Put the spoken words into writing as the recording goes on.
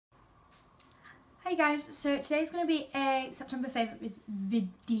Hi guys, so today's going to be a September favourites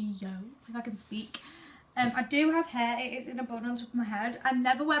video, if I can speak. I do have hair, it is in a bun on top of my head. I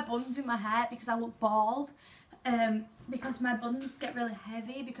never wear buns in my hair because I look bald. Because my buns get really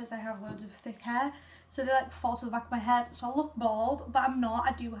heavy because I have loads of thick hair. So they like fall to the back of my head, so I look bald, but I'm not,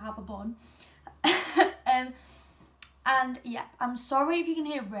 I do have a bun. And yeah, I'm sorry if you can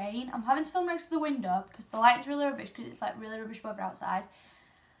hear rain. I'm having to film next to the window because the light's really rubbish because it's like really rubbish weather outside.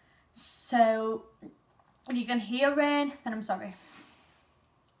 So if you can hear rain, then I'm sorry.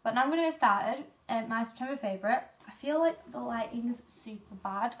 But now I'm going to get started. My September favourites. I feel like the lighting is super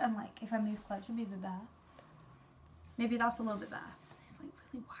bad, and like if I move closer it'll be a bit better. Maybe that's a little bit better. It's like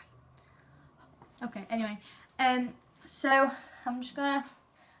really white. Okay, anyway. So I'm just gonna,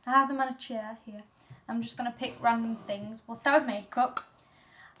 I have them on a chair here. I'm just gonna pick random things. We'll start with makeup.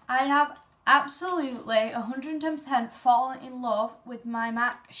 I have absolutely 110% fallen in love with my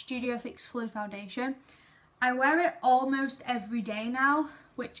MAC Studio Fix Fluid Foundation. I wear it almost every day now,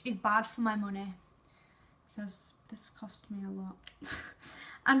 which is bad for my money because this cost me a lot.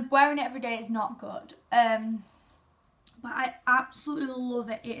 And wearing it every day is not good. But I absolutely love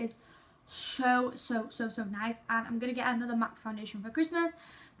it. It is so nice, and I'm gonna get another MAC foundation for Christmas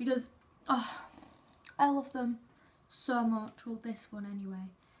because I love them so much. Well, this one anyway.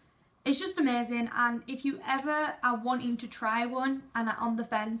 It's just amazing, and if you ever are wanting to try one and are on the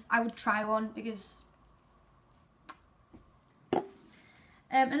fence, I would try one because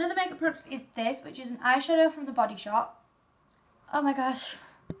another makeup product is this, which is an eyeshadow from the Body Shop. Oh my gosh,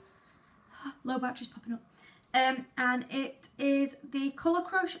 low battery's popping up. And it is the Colour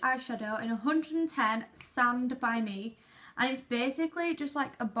Crush eyeshadow in 110 Sand by Me, and it's basically just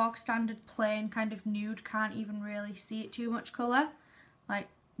like a bog standard plain kind of nude, can't even really see it too much colour, like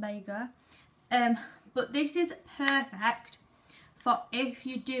there you go. But this is perfect for if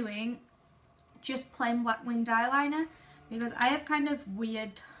you're doing just plain black winged eyeliner, because I have kind of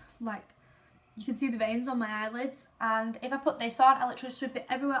weird, like, you can see the veins on my eyelids, and if I put this on, I literally sweep it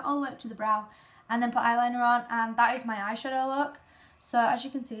everywhere all the way up to the brow and then put eyeliner on, and that is my eyeshadow look. So as you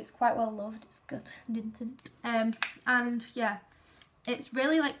can see, it's quite well loved. It's good, and yeah, it's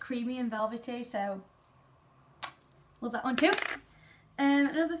really like creamy and velvety, so love that one too.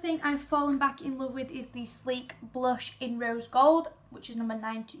 Another thing I've fallen back in love with is the Sleek blush in Rose Gold, which is number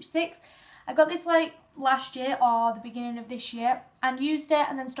 926. I got this like last year or the beginning of this year and used it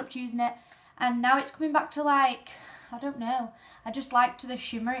and then stopped using it, and now it's coming back to, like, I don't know, I just liked the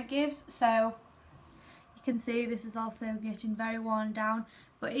shimmer it gives. So you can see this is also getting very worn down,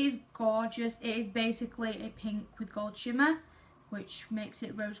 but it is gorgeous. It is basically a pink with gold shimmer, which makes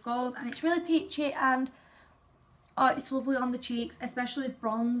it rose gold, and it's really peachy, and oh, it's lovely on the cheeks, especially with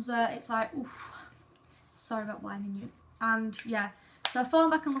bronzer. It's like, oof, sorry about blinding you. And yeah, so I've fallen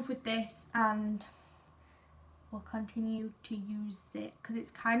back in love with this, and we'll continue to use it because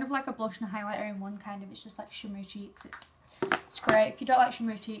it's kind of like a blush and a highlighter in one, kind of. It's just like shimmery cheeks. It's great. If you don't like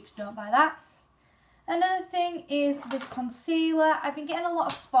shimmery cheeks, don't buy that. Another thing is this concealer. I've been getting a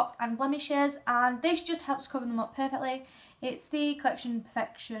lot of spots and blemishes, and this just helps cover them up perfectly. It's the Collection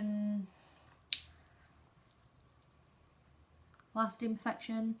Perfection Lasting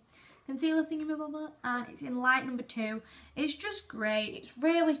Perfection concealer thingy, and it's in light number 2. It's just great. It's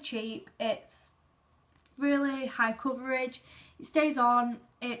really cheap. It's really high coverage. It stays on.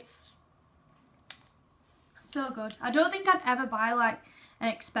 It's so good. I don't think I'd ever buy like an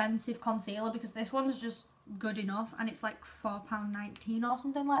expensive concealer because this one's just good enough, and it's like £4.19 or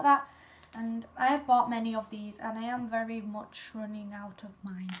something like that. And I have bought many of these, and I am very much running out of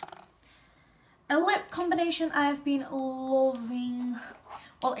mine. A lip combination I have been loving.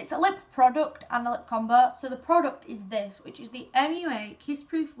 Well, it's a lip product and a lip combo. So the product is this, which is the MUA Kiss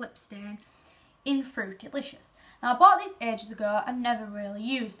Proof Lip Stain in Fruitylicious. Now I bought this ages ago and never really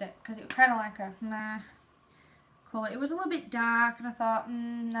used it because it was kind of like a nah colour. It was a little bit dark, and I thought,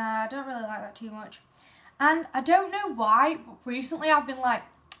 nah, I don't really like that too much. And I don't know why, but recently I've been like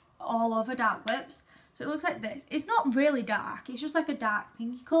all over dark lips. So it looks like this. It's not really dark, it's just like a dark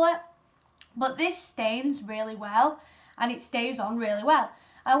pinky colour. But this stains really well, and it stays on really well.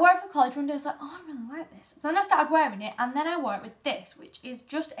 I wore it for college one day, I was like, oh, I really like this. Then I started wearing it, and then I wore it with this, which is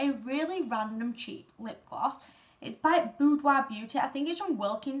just a really random cheap lip gloss. It's by Boudoir Beauty. I think it's from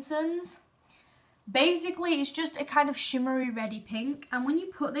Wilkinson's. Basically, it's just a kind of shimmery reddy pink, and when you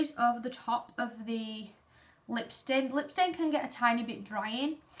put this over the top of the lip stain can get a tiny bit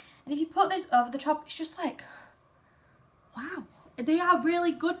drying. And if you put this over the top, it's just like, wow. They are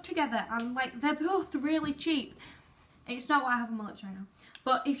really good together, and like they're both really cheap. It's not what I have on my lips right now,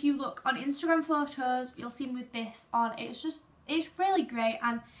 but if you look on Instagram photos, you'll see me with this on. It's it's really great,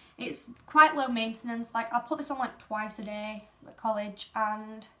 and it's quite low maintenance. Like, I put this on like twice a day at college,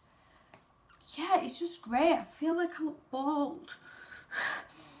 and yeah, it's just great. I feel like I look bald.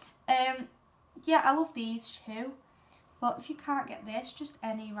 Yeah, I love these too. But if you can't get this, just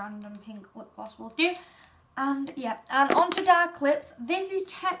any random pink lip gloss will do. And yeah, and onto dark lips. This is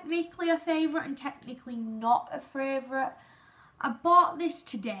technically a favourite and technically not a favourite. I bought this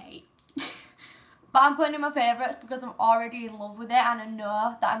today, but I'm putting in my favourites because I'm already in love with it and I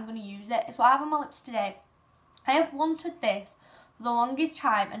know that I'm going to use it. It's what I have on my lips today. I have wanted this for the longest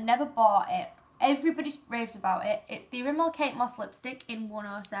time and never bought it. Everybody raves about it. It's the Rimmel Kate Moss lipstick in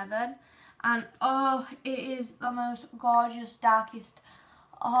 107. And oh, it is the most gorgeous, darkest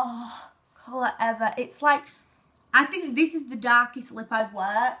colour ever. It's like, I think this is the darkest lip I'd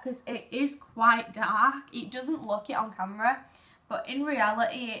wear because it is quite dark. It doesn't look it on camera, but in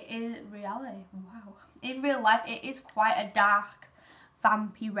reality, it is wow. In real life, it is quite a dark,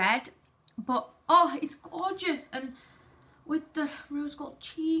 vampy red. But oh, it's gorgeous, and with the rose gold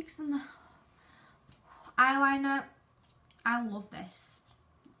cheeks and the eyeliner, I love this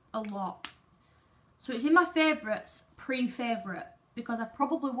a lot. So it's in my favourites, pre-favourite, because I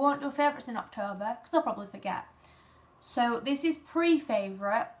probably won't do favourites in October because I'll probably forget. So this is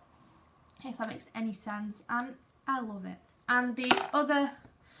pre-favourite, if that makes any sense, and I love it. And the other,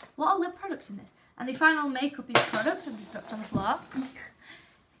 a lot of lip products in this, and the final makeup-y product, I've just dropped on the floor,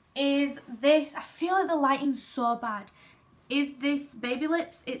 is this. I feel like the lighting's so bad. Is this Baby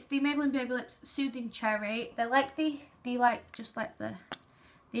Lips? It's the Maybelline Baby Lips Soothing Cherry. They're like just like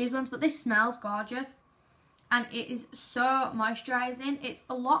these ones, but this smells gorgeous, and it is so moisturising. It's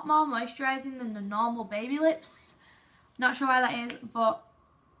a lot more moisturising than the normal Baby Lips. Not sure why that is, but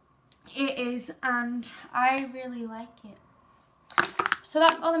it is, and I really like it. So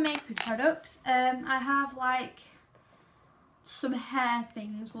that's all the makeup products. I have like some hair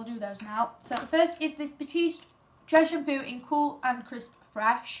things. We'll do those now. So first is this Batiste dry shampoo in Cool and Crisp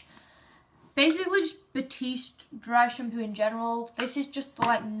Fresh. Basically just Batiste dry shampoo in general. This is just the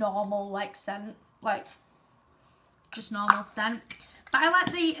like normal like scent, like just normal scent. But I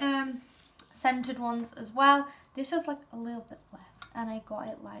like the scented ones as well. This has like a little bit left, and I got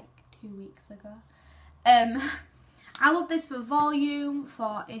it like 2 weeks ago. I love this for volume,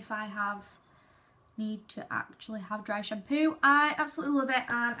 for if I need to actually have dry shampoo. I absolutely love it,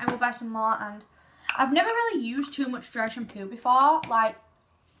 and I will buy some more. And I've never really used too much dry shampoo before. Like,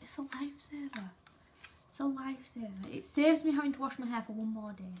 it's a lifesaver. It's a lifesaver. It saves me having to wash my hair for one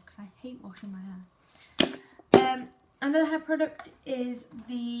more day because I hate washing my hair. Another hair product is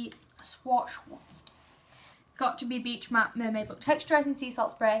the Swatch Waft. Got to be Beach Matte Mermaid Look Texturizing Sea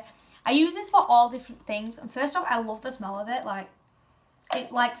Salt Spray. I use this for all different things. And first off, I love the smell of it. Like,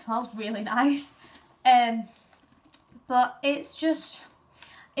 it like smells really nice. But it's just,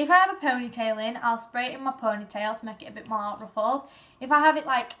 if I have a ponytail in, I'll spray it in my ponytail to make it a bit more ruffled. If I have it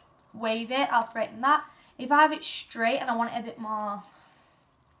like wave it, I'll spray it in that. If I have it straight and I want it a bit more,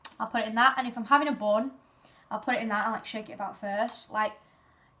 I'll put it in that. And if I'm having a bun, I'll put it in that and like shake it about first. Like,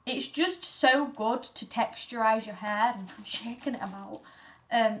 it's just so good to texturize your hair, and I'm shaking it about.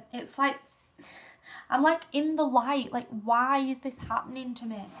 It's like, I'm like in the light, like why is this happening to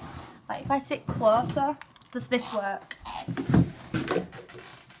me? Like if I sit closer, does this work? A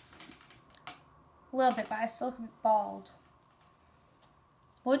little bit, but I still look a bit bald.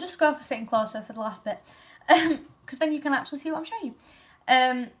 We'll just go for sitting closer for the last bit, because then you can actually see what I'm showing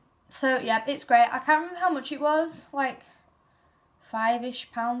you. So yeah, it's great. I can't remember how much it was, like £5-ish,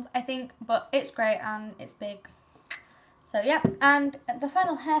 I think, but it's great and it's big. So yeah, and the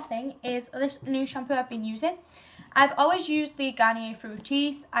final hair thing is this new shampoo I've been using. I've always used the Garnier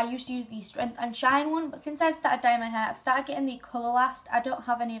Fructis. I used to use the Strength and Shine one, but since I've started dyeing my hair, I've started getting the Colour Last. I don't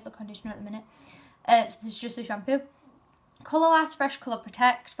have any of the conditioner at the minute. It's just a shampoo. Colour Last Fresh Colour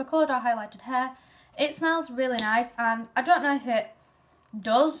Protect for coloured or highlighted hair. It smells really nice, and I don't know if it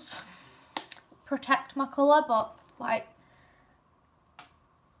does protect my colour, but like,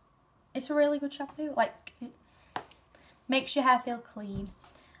 it's a really good shampoo. Like, it makes your hair feel clean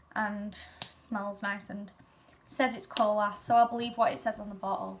and smells nice and says it's colour last, so I'll believe what it says on the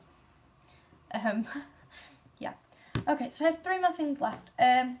bottle. Yeah. Okay, so I have 3 more things left.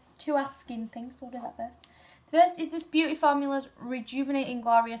 2 are skin things, so we'll do that first. The first is this Beauty Formula's Rejuvenating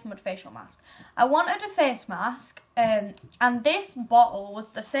Glorious Mud Facial Mask. I wanted a face mask, and this bottle was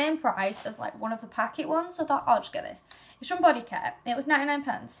the same price as like one of the packet ones, so I thought, I'll just get this. It's from Body Care. It was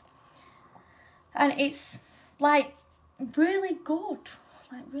 99p. And it's like really good.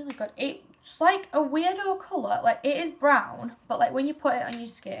 Like really good. It's like a weirdo colour. Like, it is brown, but like when you put it on your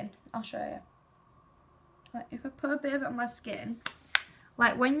skin, I'll show you. like if I put a bit of it on my skin,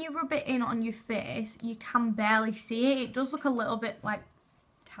 like when you rub it in on your face, you can barely see it. It does look a little bit like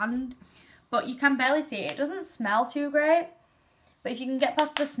tanned, but you can barely see it. It doesn't smell too great, but if you can get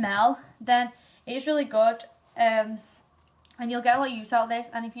past the smell, then it's really good. And you'll get a lot of use out of this.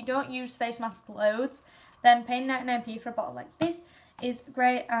 And if you don't use face masks loads, then paying 99p for a bottle like this is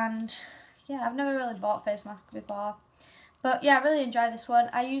great. And yeah, I've never really bought face masks before, but yeah, I really enjoy this one.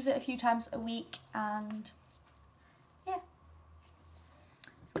 I use it a few times a week, and yeah,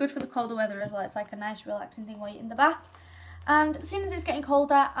 it's good for the colder weather as well. It's like a nice relaxing thing while you're in the bath. And as soon as it's getting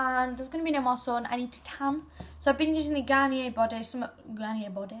colder and there's going to be no more sun, I need to tan. So I've been using the Garnier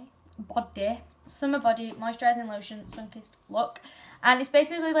Summer Body Moisturising Lotion Sun-Kissed Look. And it's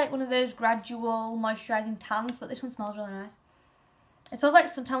basically like one of those gradual moisturising tans, but this one smells really nice. It smells like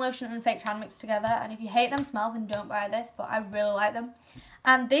suntan lotion and fake tan mixed together. And if you hate them smells, then don't buy this, but I really like them.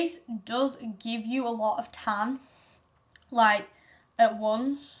 And this does give you a lot of tan, like at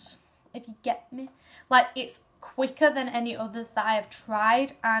once, if you get me. Like it's quicker than any others that I have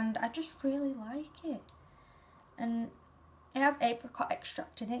tried, and I just really like it. And it has apricot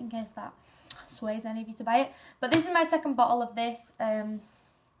extract in it, in case that sways any of you to buy it. But this is my second bottle of this.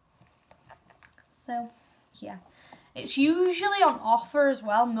 So yeah, it's usually on offer as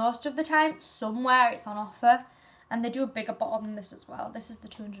well. Most of the time, somewhere it's on offer, and they do a bigger bottle than this as well. This is the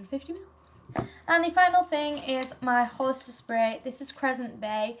 250ml. And the final thing is my Hollister spray. This is Crescent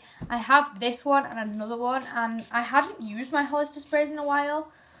Bay. I have this one and another one, and I haven't used my Hollister sprays in a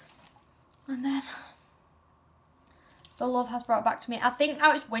while. And then the love has brought it back to me. I think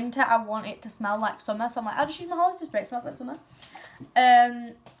now it's winter, I want it to smell like summer, so I'm like, I'll just use my Hollister spray. It smells like summer.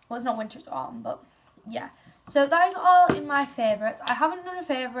 Well, it's not winter, it's autumn, but yeah. So that is all in my favourites. I haven't done a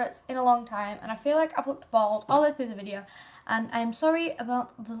favourites in a long time, and I feel like I've looked bald all the way through the video, and I am sorry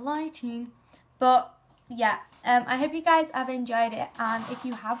about the lighting, but yeah, I hope you guys have enjoyed it, and if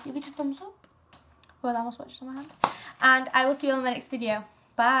you have, give it a thumbs up. Well, I almost watched on my hand, and I will see you on my next video.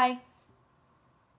 Bye.